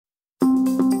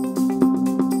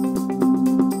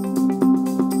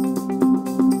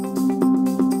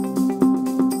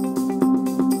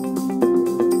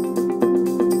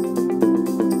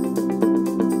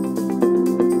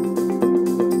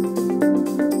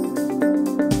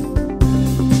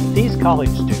college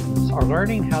students are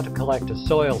learning how to collect a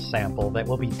soil sample that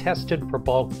will be tested for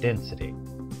bulk density.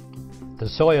 The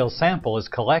soil sample is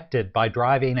collected by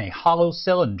driving a hollow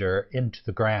cylinder into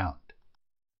the ground.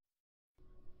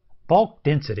 Bulk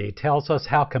density tells us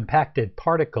how compacted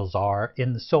particles are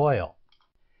in the soil,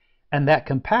 and that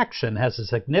compaction has a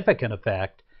significant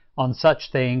effect on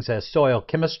such things as soil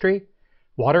chemistry,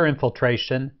 water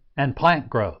infiltration, and plant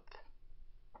growth.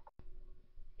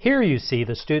 Here you see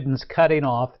the students cutting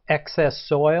off excess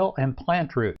soil and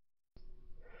plant roots.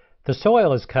 The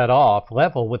soil is cut off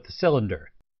level with the cylinder.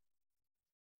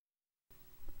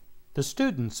 The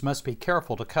students must be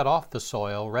careful to cut off the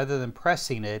soil rather than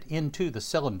pressing it into the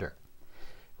cylinder.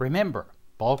 Remember,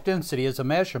 bulk density is a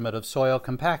measurement of soil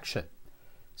compaction,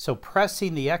 so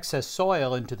pressing the excess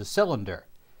soil into the cylinder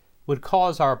would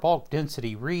cause our bulk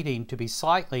density reading to be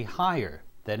slightly higher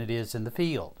than it is in the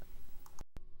field.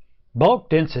 Bulk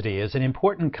density is an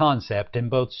important concept in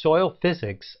both soil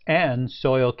physics and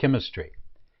soil chemistry.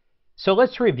 So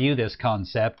let's review this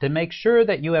concept and make sure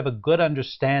that you have a good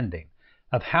understanding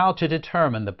of how to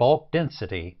determine the bulk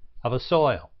density of a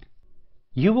soil.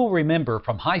 You will remember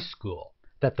from high school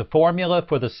that the formula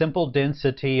for the simple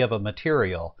density of a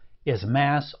material is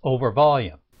mass over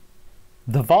volume.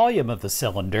 The volume of the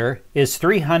cylinder is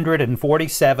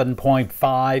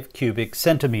 347.5 cubic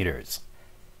centimeters.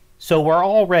 So we're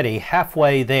already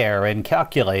halfway there in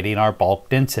calculating our bulk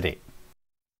density.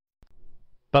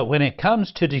 But when it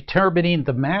comes to determining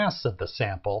the mass of the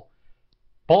sample,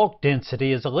 bulk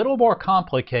density is a little more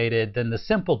complicated than the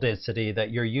simple density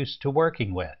that you're used to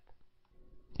working with.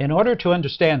 In order to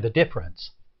understand the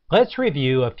difference, let's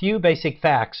review a few basic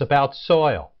facts about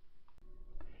soil.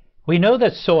 We know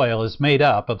that soil is made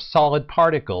up of solid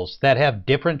particles that have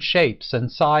different shapes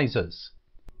and sizes.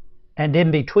 And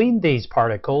in between these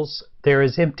particles, there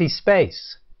is empty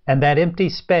space, and that empty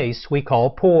space we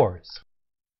call pores.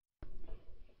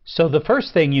 So the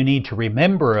first thing you need to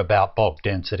remember about bulk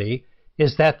density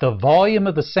is that the volume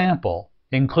of the sample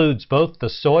includes both the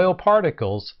soil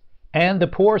particles and the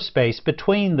pore space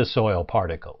between the soil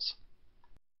particles.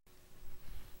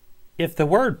 If the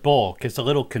word bulk is a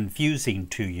little confusing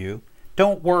to you,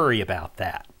 don't worry about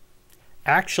that.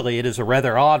 Actually, it is a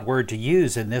rather odd word to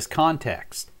use in this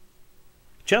context.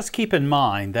 Just keep in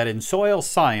mind that in soil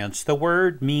science the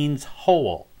word means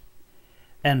whole,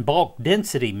 and bulk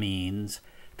density means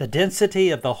the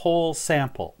density of the whole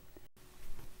sample,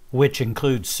 which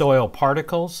includes soil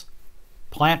particles,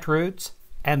 plant roots,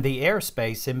 and the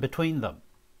airspace in between them.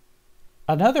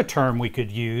 Another term we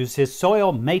could use is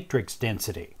soil matrix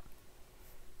density.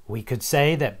 We could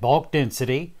say that bulk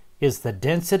density is the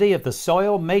density of the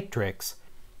soil matrix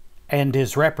and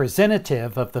is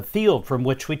representative of the field from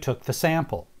which we took the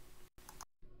sample.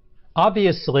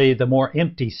 Obviously, the more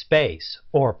empty space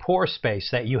or pore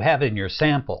space that you have in your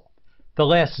sample, the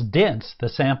less dense the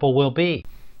sample will be.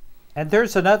 And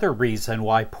there's another reason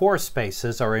why pore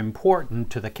spaces are important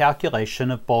to the calculation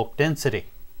of bulk density.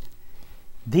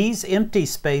 These empty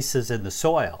spaces in the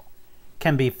soil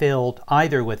can be filled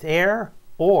either with air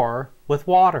or with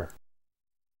water.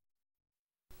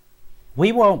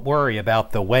 We won't worry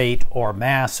about the weight or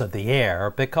mass of the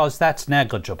air because that's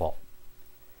negligible.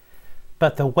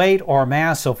 But the weight or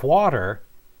mass of water,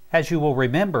 as you will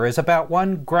remember, is about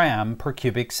 1 gram per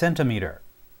cubic centimeter.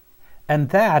 And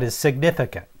that is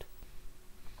significant.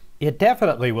 It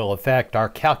definitely will affect our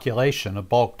calculation of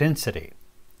bulk density.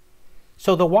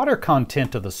 So the water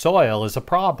content of the soil is a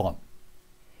problem.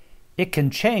 It can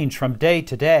change from day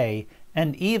to day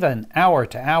and even hour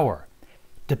to hour,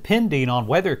 depending on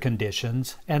weather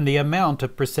conditions and the amount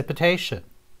of precipitation.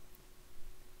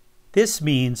 This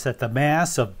means that the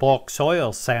mass of bulk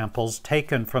soil samples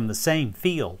taken from the same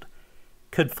field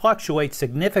could fluctuate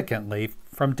significantly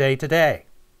from day to day,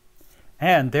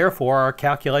 and therefore our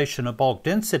calculation of bulk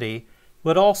density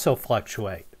would also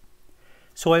fluctuate.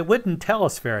 So it wouldn't tell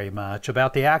us very much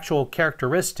about the actual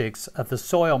characteristics of the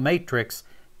soil matrix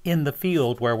in the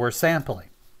field where we're sampling.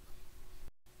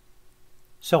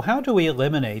 So how do we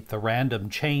eliminate the random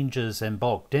changes in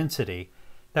bulk density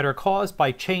that are caused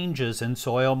by changes in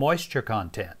soil moisture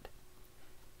content?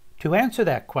 To answer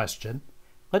that question,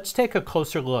 let's take a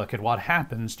closer look at what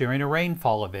happens during a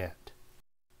rainfall event.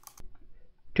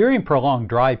 During prolonged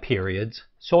dry periods,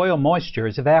 soil moisture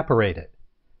is evaporated.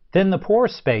 Then the pore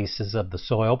spaces of the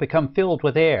soil become filled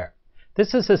with air.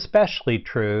 This is especially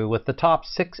true with the top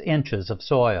 6 inches of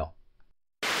soil.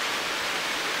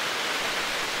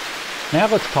 Now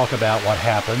let's talk about what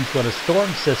happens when a storm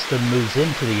system moves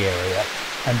into the area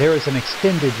and there is an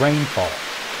extended rainfall.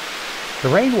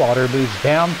 The rainwater moves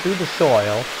down through the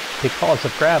soil because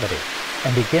of gravity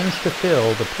and begins to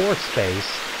fill the pore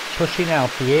space pushing out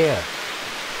the air.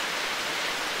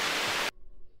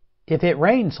 If it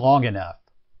rains long enough,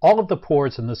 all of the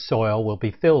pores in the soil will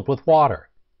be filled with water.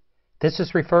 This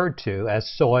is referred to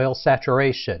as soil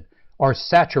saturation or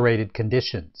saturated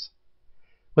conditions.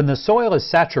 When the soil is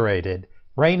saturated,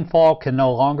 rainfall can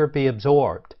no longer be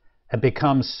absorbed and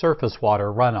becomes surface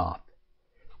water runoff.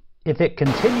 If it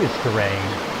continues to rain,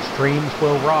 streams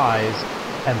will rise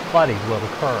and flooding will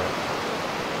occur.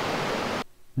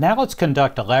 Now let's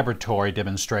conduct a laboratory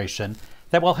demonstration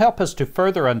that will help us to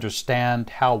further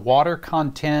understand how water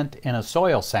content in a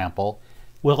soil sample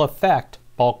will affect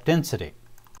bulk density.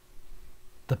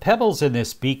 The pebbles in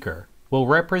this beaker will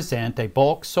represent a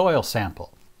bulk soil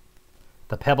sample.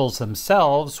 The pebbles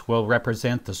themselves will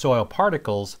represent the soil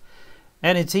particles,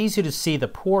 and it's easy to see the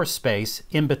pore space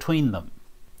in between them.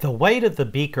 The weight of the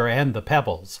beaker and the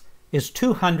pebbles is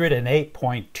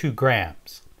 208.2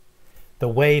 grams. The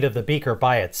weight of the beaker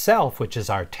by itself, which is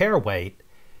our tare weight,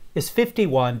 is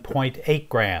 51.8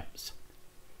 grams.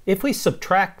 If we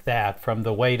subtract that from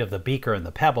the weight of the beaker and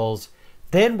the pebbles,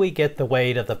 then we get the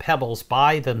weight of the pebbles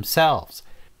by themselves,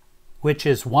 which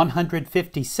is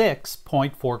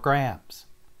 156.4 grams.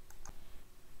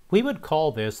 We would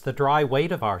call this the dry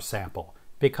weight of our sample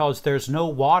because there's no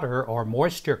water or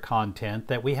moisture content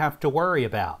that we have to worry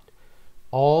about.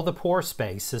 All the pore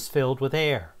space is filled with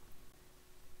air.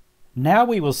 Now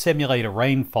we will simulate a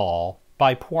rainfall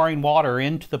by pouring water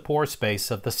into the pore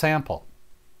space of the sample.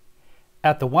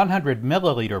 At the 100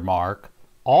 milliliter mark,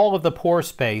 all of the pore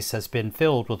space has been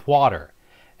filled with water,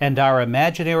 and our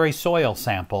imaginary soil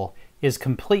sample is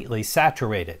completely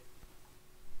saturated.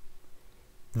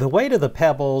 The weight of the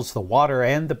pebbles, the water,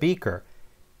 and the beaker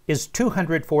is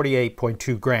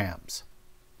 248.2 grams.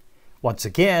 Once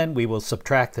again, we will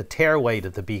subtract the tare weight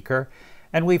of the beaker,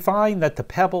 and we find that the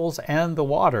pebbles and the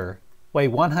water weigh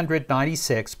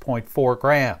 196.4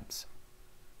 grams.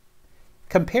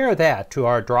 Compare that to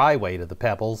our dry weight of the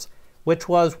pebbles, which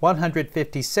was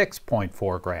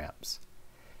 156.4 grams.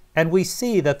 And we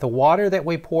see that the water that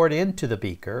we poured into the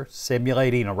beaker,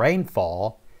 simulating a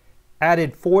rainfall,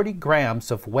 added 40 grams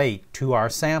of weight to our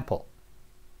sample.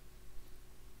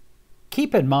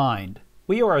 Keep in mind,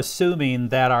 we are assuming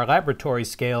that our laboratory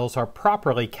scales are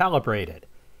properly calibrated,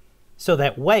 so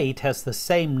that weight has the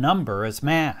same number as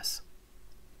mass.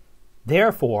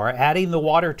 Therefore, adding the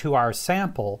water to our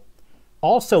sample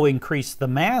also increased the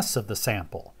mass of the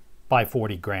sample by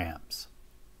 40 grams.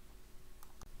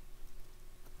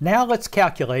 Now let's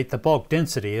calculate the bulk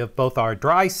density of both our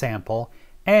dry sample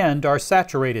and our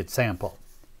saturated sample.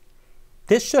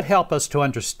 This should help us to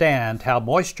understand how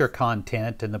moisture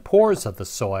content in the pores of the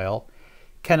soil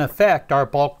can affect our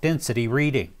bulk density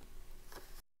reading.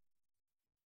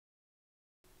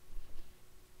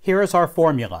 Here is our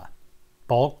formula.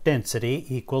 Bulk density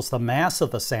equals the mass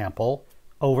of the sample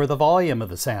over the volume of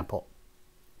the sample.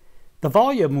 The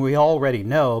volume we already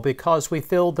know because we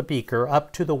filled the beaker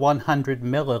up to the 100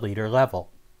 milliliter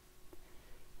level.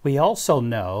 We also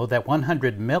know that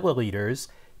 100 milliliters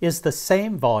is the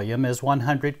same volume as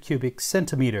 100 cubic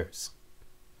centimeters.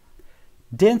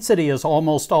 Density is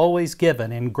almost always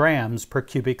given in grams per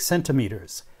cubic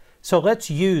centimeters, so let's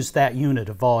use that unit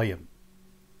of volume.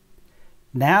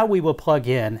 Now we will plug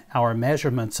in our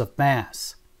measurements of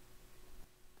mass.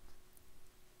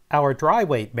 Our dry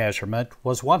weight measurement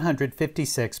was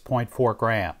 156.4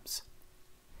 grams,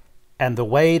 and the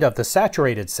weight of the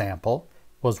saturated sample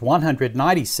was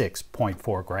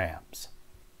 196.4 grams.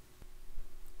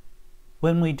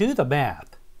 When we do the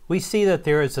math, we see that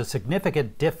there is a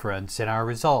significant difference in our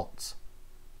results,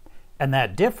 and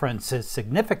that difference is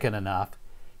significant enough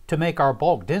to make our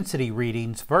bulk density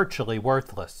readings virtually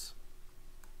worthless.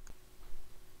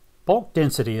 Bulk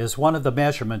density is one of the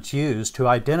measurements used to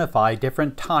identify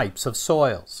different types of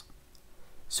soils.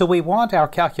 So we want our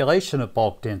calculation of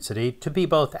bulk density to be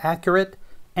both accurate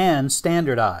and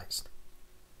standardized.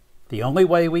 The only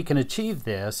way we can achieve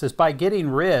this is by getting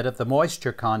rid of the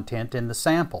moisture content in the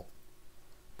sample.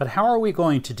 But how are we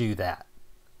going to do that?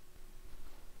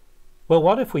 Well,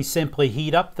 what if we simply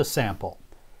heat up the sample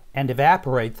and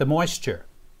evaporate the moisture?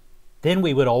 Then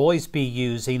we would always be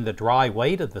using the dry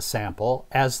weight of the sample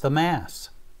as the mass.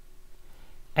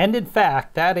 And in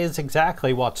fact, that is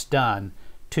exactly what's done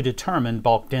to determine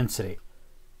bulk density.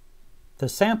 The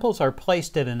samples are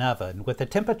placed in an oven with a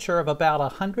temperature of about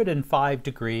 105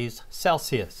 degrees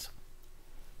Celsius.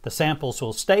 The samples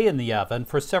will stay in the oven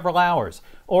for several hours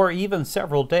or even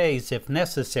several days if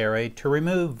necessary to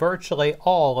remove virtually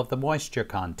all of the moisture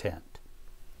content.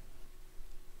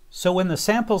 So when the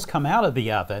samples come out of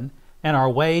the oven and are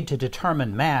weighed to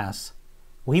determine mass,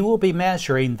 we will be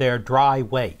measuring their dry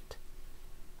weight.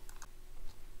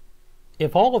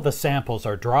 If all of the samples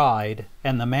are dried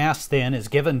and the mass then is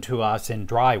given to us in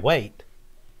dry weight,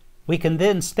 we can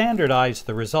then standardize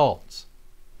the results.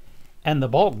 And the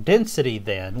bulk density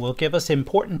then will give us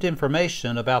important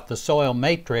information about the soil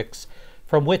matrix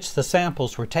from which the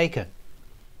samples were taken.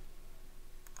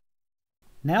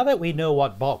 Now that we know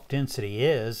what bulk density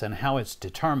is and how it's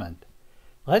determined,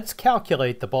 let's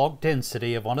calculate the bulk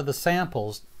density of one of the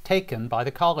samples taken by the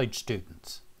college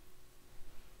students.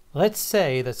 Let's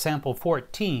say that sample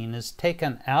 14 is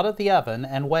taken out of the oven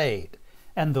and weighed,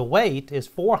 and the weight is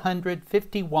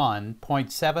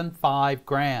 451.75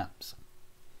 grams.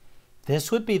 This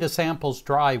would be the sample's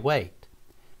dry weight,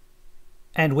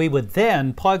 and we would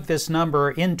then plug this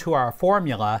number into our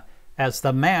formula as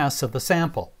the mass of the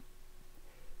sample.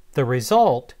 The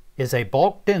result is a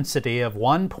bulk density of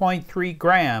 1.3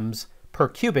 grams per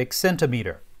cubic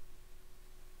centimeter.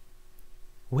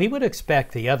 We would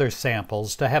expect the other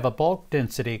samples to have a bulk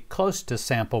density close to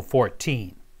sample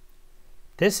 14.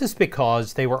 This is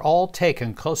because they were all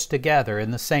taken close together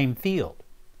in the same field,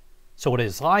 so it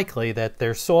is likely that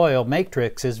their soil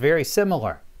matrix is very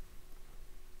similar.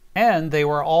 And they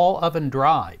were all oven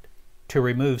dried to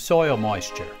remove soil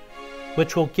moisture,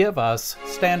 which will give us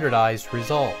standardized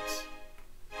results.